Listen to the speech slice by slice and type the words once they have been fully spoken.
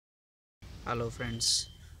Hello friends,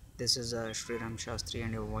 this is Sriram Shastri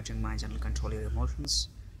and you're watching my channel Control Your Emotions.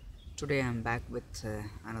 Today I am back with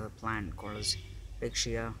another plant called as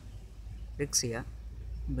Riccia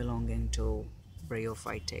belonging to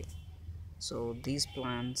Bryophytes. So these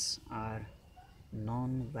plants are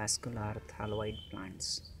non-vascular thalloid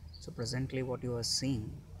plants. So presently what you are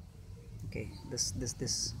seeing, okay, this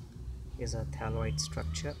is a thalloid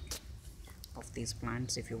structure of these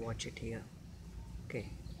plants if you watch it here. Okay,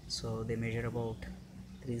 so they measure about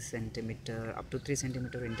 3 centimeter up to 3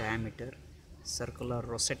 centimeter in diameter, circular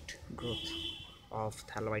rossette growth of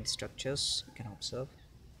thalloid structures you can observe.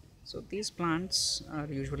 So these plants are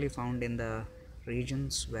usually found in the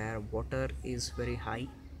regions where water is very high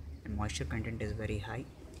and moisture content is very high.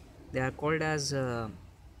 They are called as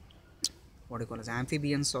what you call as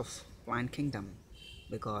amphibians of plant kingdom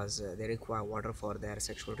because they require water for their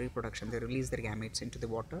sexual reproduction. They release their gametes into the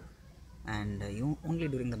water, and you only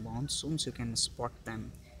during the monsoons you can spot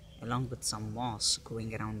them along with some moss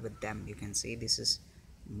going around with them. You can see this is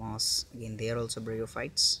moss again. They are also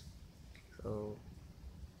bryophytes. So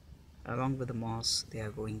along with the moss they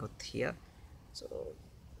are going out here. So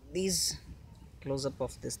these close-up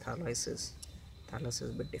of this thallus is a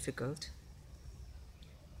bit difficult.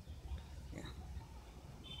 Yeah,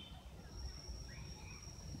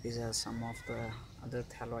 these are some of the other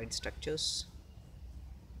thalloid structures.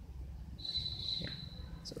 Yeah.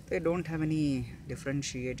 So they don't have any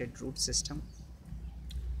differentiated root system.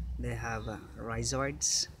 They have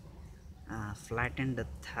rhizoids, flattened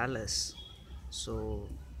thallus. So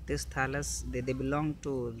this thallus they belong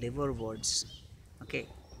to liverworts. Okay,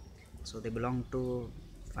 so they belong to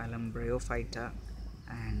phylum Bryophyta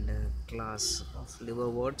and class of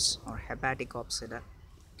liverworts or Hepaticopsida.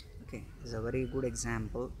 Okay, this is a very good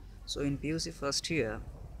example. So in PUC first year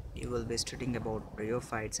you will be studying about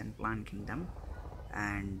bryophytes and plant kingdom,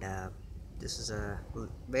 and this is a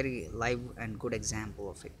very live and good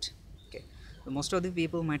example of it. Okay, so most of the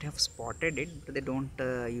people might have spotted it, but they don't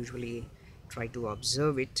usually try to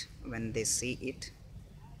observe it when they see it.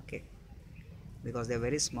 Okay, because they're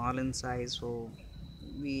very small in size, so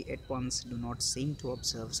we at once do not seem to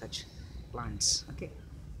observe such plants. Okay,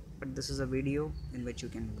 but this is a video in which you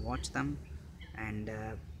can watch them, and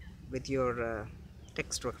with your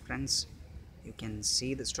text reference you can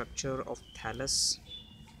see the structure of thallus.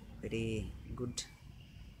 Very good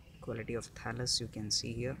quality of thallus you can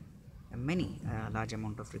see here, and many large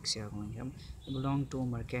amount of Riccia going here. They belong to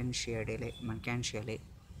Mercantiale.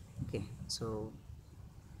 Okay, so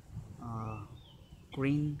uh,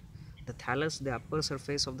 green, the thallus, the upper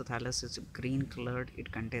surface of the thallus is green colored.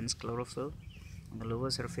 It contains chlorophyll, and the lower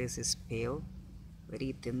surface is pale,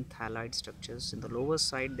 very thin thalloid structures. In the lower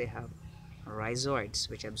side they have rhizoids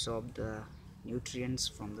which absorb the nutrients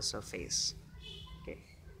from the surface. Okay,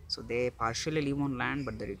 so they partially live on land,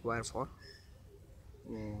 but they require for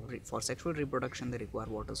sexual reproduction they require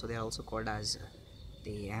water, so they are also called as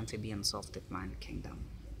the amphibians of the plant kingdom.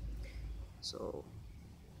 So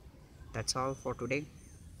that's all for today.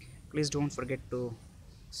 Please don't forget to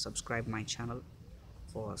subscribe my channel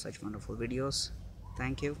for such wonderful videos.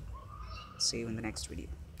 Thank you. See you in the next video.